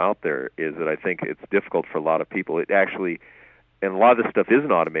stuff out there is that I think it's difficult for a lot of people. It actually, and a lot of this stuff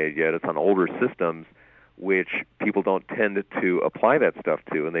isn't automated yet. It's on older systems, which people don't tend to apply that stuff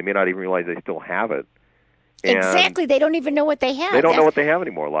to, and they may not even realize they still have it. And exactly, they don't even know what they have. They don't know what they have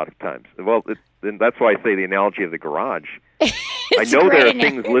anymore a lot of times. Well, and that's why I say the analogy of the garage. I know there are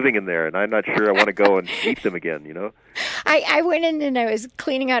things living in there, and I'm not sure I want to go and meet them again, I went in and I was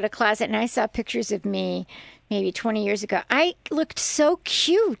cleaning out a closet, and I saw pictures of me maybe 20 years ago. I looked so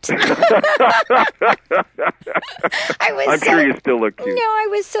cute. I'm sure you still look cute. No, I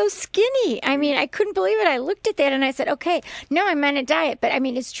was so skinny. I mean, I couldn't believe it. I looked at that and I said, okay, no, I'm on a diet. But I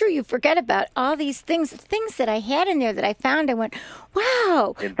mean, it's true. You forget about all these things that I had in there that I found. I went,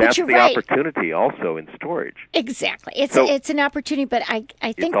 wow. And that's the opportunity also in storage. Exactly. It's an opportunity, but I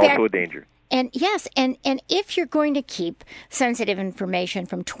think it's also a danger. And yes, and if you're going to keep sensitive information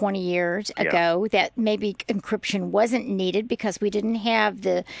from 20 years ago that maybe encryption wasn't needed because we didn't have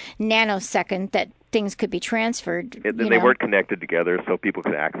the nanosecond that things could be transferred. And they weren't connected together so people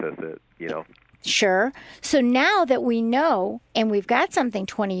could access it, Sure. So now that we know and we've got something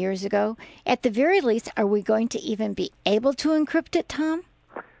 20 years ago, at the very least, are we going to even be able to encrypt it, Tom?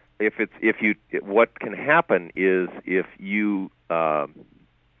 What can happen is if you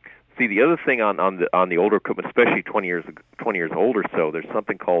see, the other thing on the older equipment, especially 20 years old or so, there's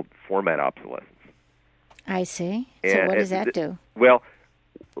something called format obsolescence. I see. So what does that do? Well,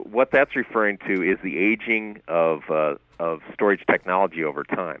 what that's referring to is the aging of storage technology over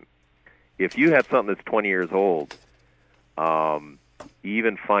time. If you had something that's 20 years old,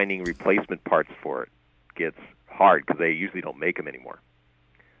 even finding replacement parts for it gets hard because they usually don't make them anymore.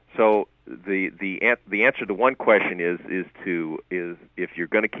 So the answer to one question is if you're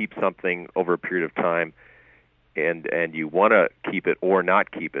going to keep something over a period of time, and you want to keep it or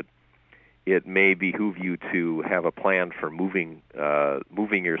not keep it, it may behoove you to have a plan for moving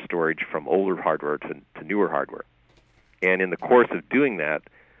your storage from older hardware to newer hardware, and in the course of doing that,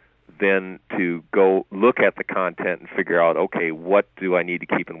 then to go look at the content and figure out, okay, what do I need to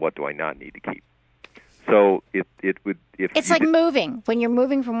keep and what do I not need to keep. So it's like moving. When you're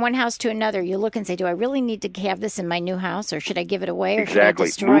moving from one house to another, you look and say, "Do I really need to have this in my new house, or should I give it away, or should I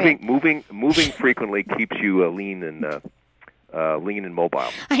destroy it?" Moving frequently keeps you lean and mobile.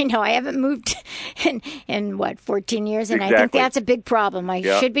 I know. I haven't moved in 14 years, and exactly. I think that's a big problem. I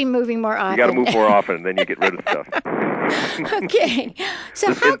should be moving more often. You got to move more often, and then you get rid of stuff. Okay.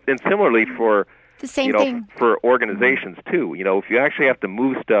 So and similarly for the same thing for organizations too. If you actually have to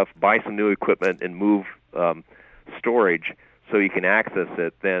move stuff, buy some new equipment, and move storage so you can access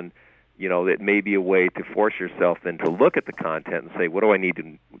it, then it may be a way to force yourself then to look at the content and say, what do I need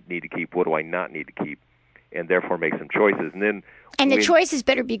to keep? What do I not need to keep? And therefore make some choices. And the choices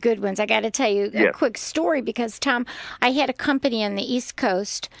better be good ones. I got to tell you a quick story because, Tom, I had a company on the East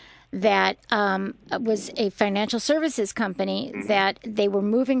Coast that was a financial services company that they were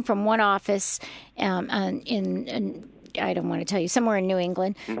moving from one office in I don't want to tell you, somewhere in New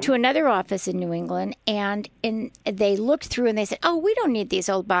England, to another office in New England. And they looked through and they said, oh, we don't need these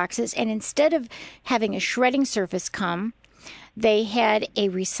old boxes. And instead of having a shredding service come, they had a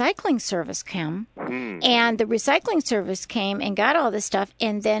recycling service come. And the recycling service came and got all this stuff.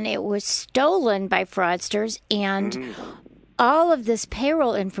 And then it was stolen by fraudsters. And all of this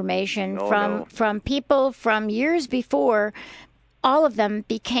payroll information from people from years before, all of them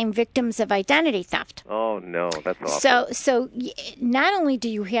became victims of identity theft. Oh, no, that's awful. So not only do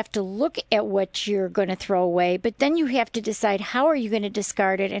you have to look at what you're going to throw away, but then you have to decide how are you going to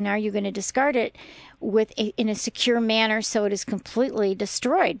discard it, and are you going to discard it in a secure manner so it is completely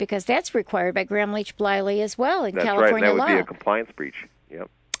destroyed, because that's required by Gramm-Leach-Bliley as well in That's California right. That law. would be a compliance breach. Yep.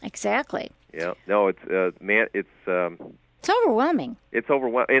 Exactly. Yeah. No, it's It's overwhelming. It's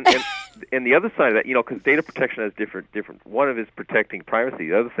overwhelming. And the other side of that, because data protection has different. One of it is protecting privacy.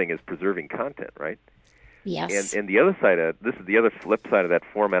 The other thing is preserving content, right? Yes. And the other side of this is the other flip side of that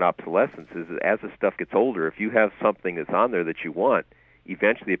format obsolescence is that as the stuff gets older, if you have something that's on there that you want,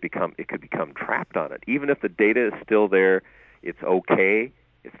 eventually it could become trapped on it. Even if the data is still there, it's okay,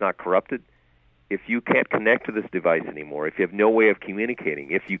 it's not corrupted. If you can't connect to this device anymore, if you have no way of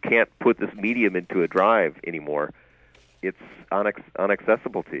communicating, if you can't put this medium into a drive anymore, it's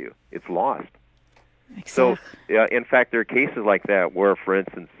unaccessible to you. It's lost. Exactly. So, in fact, there are cases like that where, for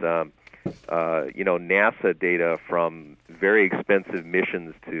instance, NASA data from very expensive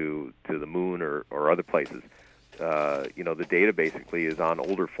missions to the moon or other places, the data basically is on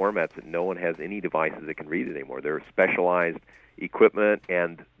older formats that no one has any devices that can read it anymore. They're specialized equipment,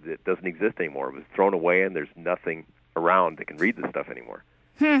 and it doesn't exist anymore. It was thrown away, and there's nothing around that can read this stuff anymore.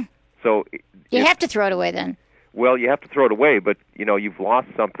 So you have to throw it away then. Well, you have to throw it away, but you've lost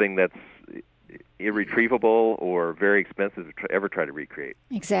something that's irretrievable or very expensive to ever try to recreate.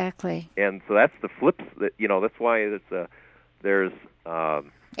 Exactly. And so that's the flips. That's why there's.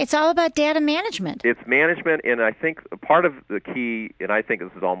 It's all about data management. It's management, and I think part of the key, and I think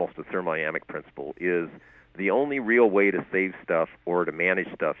this is almost a thermodynamic principle, is the only real way to save stuff or to manage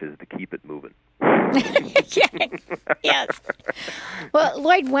stuff is to keep it moving. Yes. Well,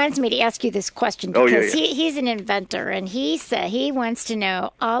 Lloyd wants me to ask you this question because he's an inventor, and he said he wants to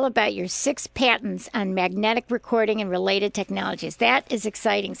know all about your 6 patents on magnetic recording and related technologies. That is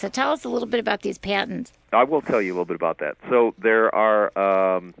exciting. So tell us a little bit about these patents. I will tell you a little bit about that. So there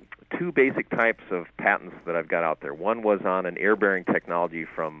are 2 basic types of patents that I've got out there. One was on an air-bearing technology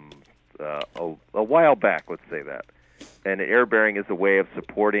from a while back, let's say that. And an air-bearing is a way of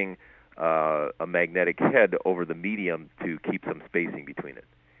supporting a magnetic head over the medium to keep some spacing between it.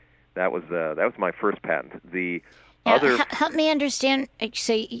 That was my first patent. The other help me understand.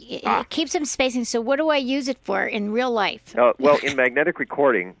 So it keeps some spacing. So what do I use it for in real life? Well, in magnetic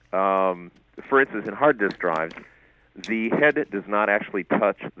recording, for instance, in hard disk drives, the head does not actually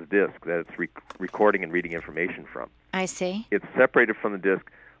touch the disk that it's recording and reading information from. I see. It's separated from the disk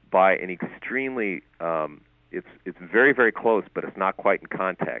by an extremely it's very, very close, but it's not quite in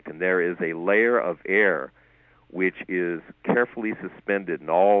contact. And there is a layer of air which is carefully suspended, and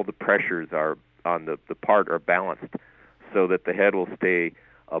all the pressures are on the part are balanced so that the head will stay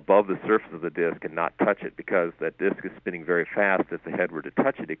above the surface of the disk and not touch it, because that disk is spinning very fast. If the head were to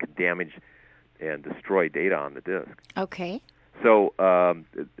touch it, it could damage and destroy data on the disk. Okay. So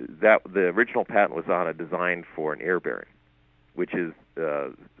the original patent was on a design for an air bearing, which is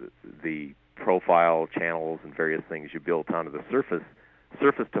the profile, channels, and various things you built onto the surface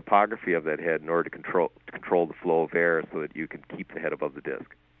topography of that head in order to control the flow of air so that you can keep the head above the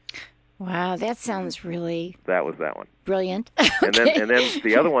disk. Wow, that sounds really... That was that one. Brilliant. Okay. And then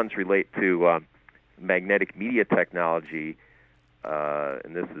the other ones relate to magnetic media technology,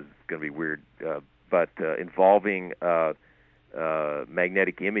 and this is going to be weird, but involving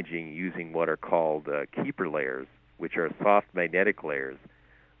magnetic imaging using what are called keeper layers, which are soft magnetic layers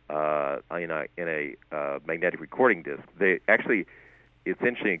in a magnetic recording disc. They actually, it's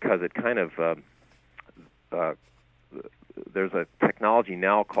interesting because it kind of there's a technology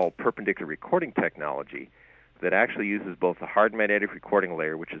now called perpendicular recording technology that actually uses both a hard magnetic recording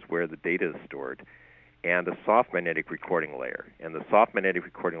layer, which is where the data is stored, and a soft magnetic recording layer. And the soft magnetic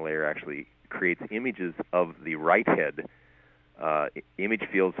recording layer actually creates images of the right head, image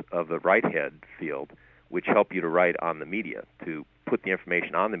fields of the right head field, which help you to write on the media, to put the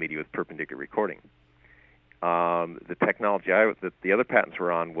information on the media with perpendicular recording. The technology the other patents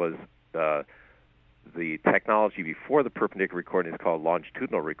were on was the technology before the perpendicular recording is called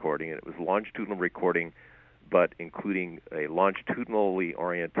longitudinal recording, and it was longitudinal recording, but including a longitudinally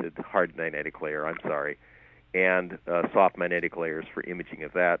oriented hard magnetic layer, and soft magnetic layers for imaging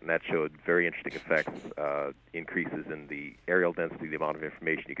of that, and that showed very interesting effects, increases in the areal density, the amount of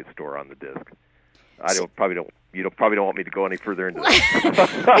information you could store on the disk. You probably don't want me to go any further into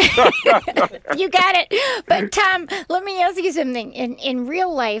that. You got it. But Tom, let me ask you something. In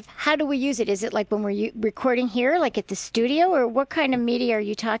real life, how do we use it? Is it like when we're recording here, like at the studio, or what kind of media are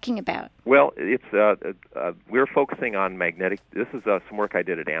you talking about? Well, it's we're focusing on magnetic. This is some work I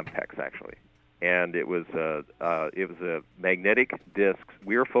did at Ampex actually, and it was a magnetic discs.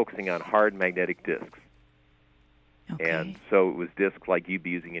 We were focusing on hard magnetic discs, and so it was discs like you'd be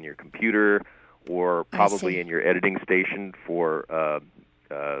using in your computer, or probably in your editing station for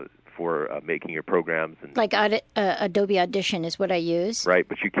for making your programs. And like Adobe Audition is what I use. Right,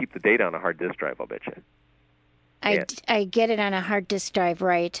 but you keep the data on a hard disk drive, I'll bet you. I get it on a hard disk drive,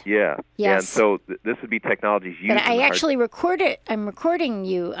 right? Yeah. Yes. And so this would be technologies used. But I actually record it. I'm recording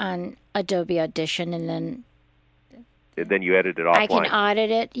you on Audition, and then you edit it offline. I can audit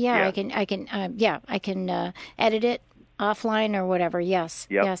it. Yeah. I can edit it offline or whatever. Yes.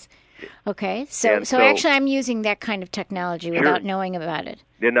 Yep. Yes. Okay. So actually, I'm using that kind of technology without knowing about it.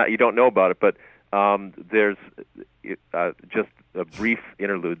 You don't know about it, but there's just a brief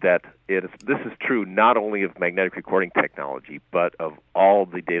interlude that this is true not only of magnetic recording technology, but of all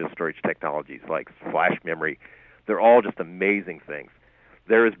the data storage technologies like flash memory. They're all just amazing things.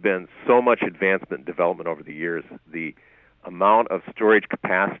 There has been so much advancement and development over the years. The amount of storage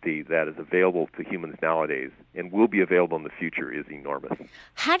capacity that is available to humans nowadays and will be available in the future is enormous.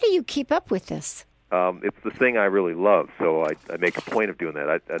 How do you keep up with this? It's the thing I really love, so I make a point of doing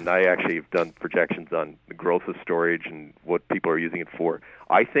that. I actually have done projections on the growth of storage and what people are using it for.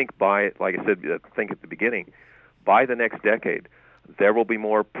 I think like I said, at the beginning, by the next decade, there will be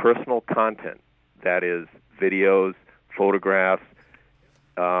more personal content, that is videos, photographs,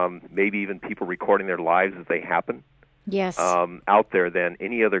 maybe even people recording their lives as they happen. Yes. Out there than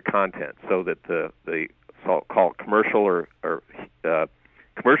any other content, so that the so-called commercial or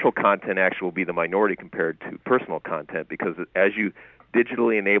commercial content actually will be the minority compared to personal content, because as you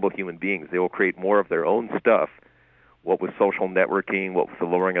digitally enable human beings, they will create more of their own stuff, what with social networking, what with the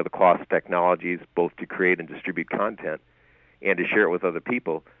lowering of the cost of technologies, both to create and distribute content and to share it with other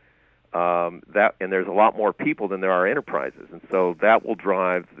people. And there's a lot more people than there are enterprises, and so that will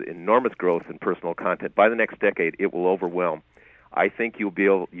drive the enormous growth in personal content. By the next decade, it will overwhelm. I think you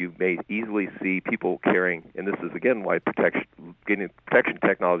may easily see people carrying, and this is again why getting protection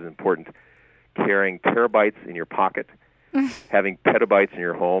technology is important, carrying terabytes in your pocket, having petabytes in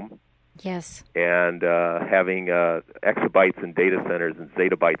your home, yes, and having exabytes in data centers and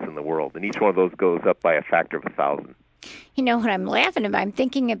zettabytes in the world, and each one of those goes up by a factor of 1,000. You know what I'm laughing about? I'm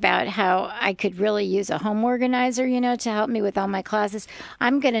thinking about how I could really use a home organizer, to help me with all my classes.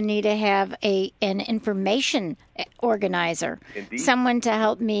 I'm going to need to have an information organizer. Indeed. Someone to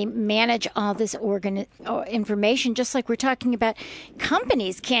help me manage all this information, just like we're talking about.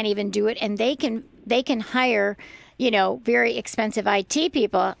 Companies can't even do it, and they can hire very expensive IT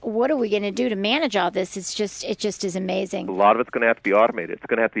people. What are we going to do to manage all this? It just is amazing. A lot of it's going to have to be automated. It's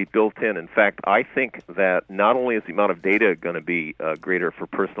going to have to be built in. In fact, I think that not only is the amount of data going to be greater for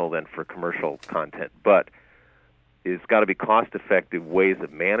personal than for commercial content, but it's got to be cost-effective ways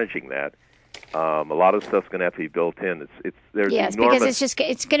of managing that. A lot of stuff's going to have to be built in. There's yes, enormous, because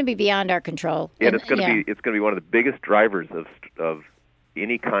it's going to be beyond our control. And it's going to be one of the biggest drivers of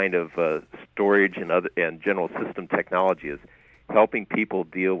any kind of storage and general system technology is helping people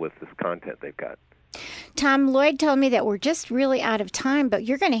deal with this content they've got. Tom, Lloyd told me that we're just really out of time, but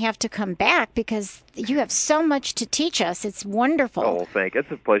you're going to have to come back because you have so much to teach us. It's wonderful. Oh, thank you.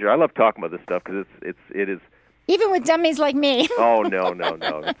 It's a pleasure. I love talking about this stuff because it is. Even with dummies like me. Oh, no.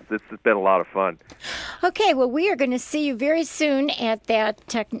 It's been a lot of fun. Okay, well, we are going to see you very soon at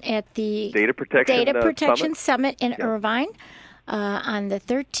the Data Protection Summit in Irvine. On the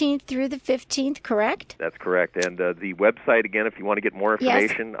 13th through the 15th, correct? That's correct. And the website, again, if you want to get more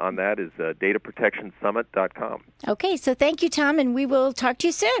information on that, is dataprotectionsummit.com. Okay, so thank you, Tom, and we will talk to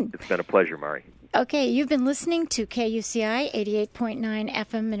you soon. It's been a pleasure, Mari. Okay, you've been listening to KUCI 88.9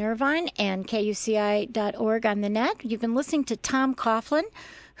 FM in Irvine and KUCI.org on the net. You've been listening to Tom Coughlin,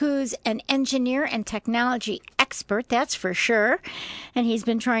 who's an engineer and technology expert, that's for sure. And he's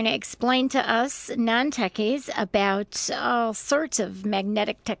been trying to explain to us non-techies about all sorts of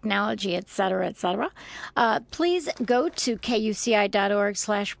magnetic technology, et cetera, et cetera. Please go to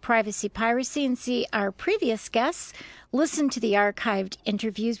kuci.org/privacypiracy and see our previous guests. Listen to the archived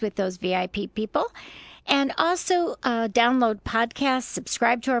interviews with those VIP people. And also download podcasts,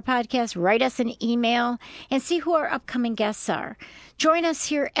 subscribe to our podcast, write us an email, and see who our upcoming guests are. Join us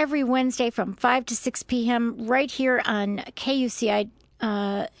here every Wednesday from 5 to 6 p.m. right here on KUCI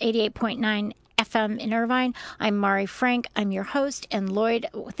 88.9 FM in Irvine. I'm Mari Frank. I'm your host. And Lloyd,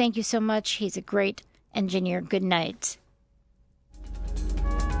 thank you so much. He's a great engineer. Good night.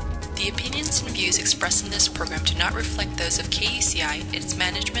 The opinions and views expressed in this program do not reflect those of KUCI, its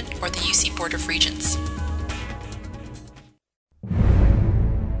management, or the UC Board of Regents.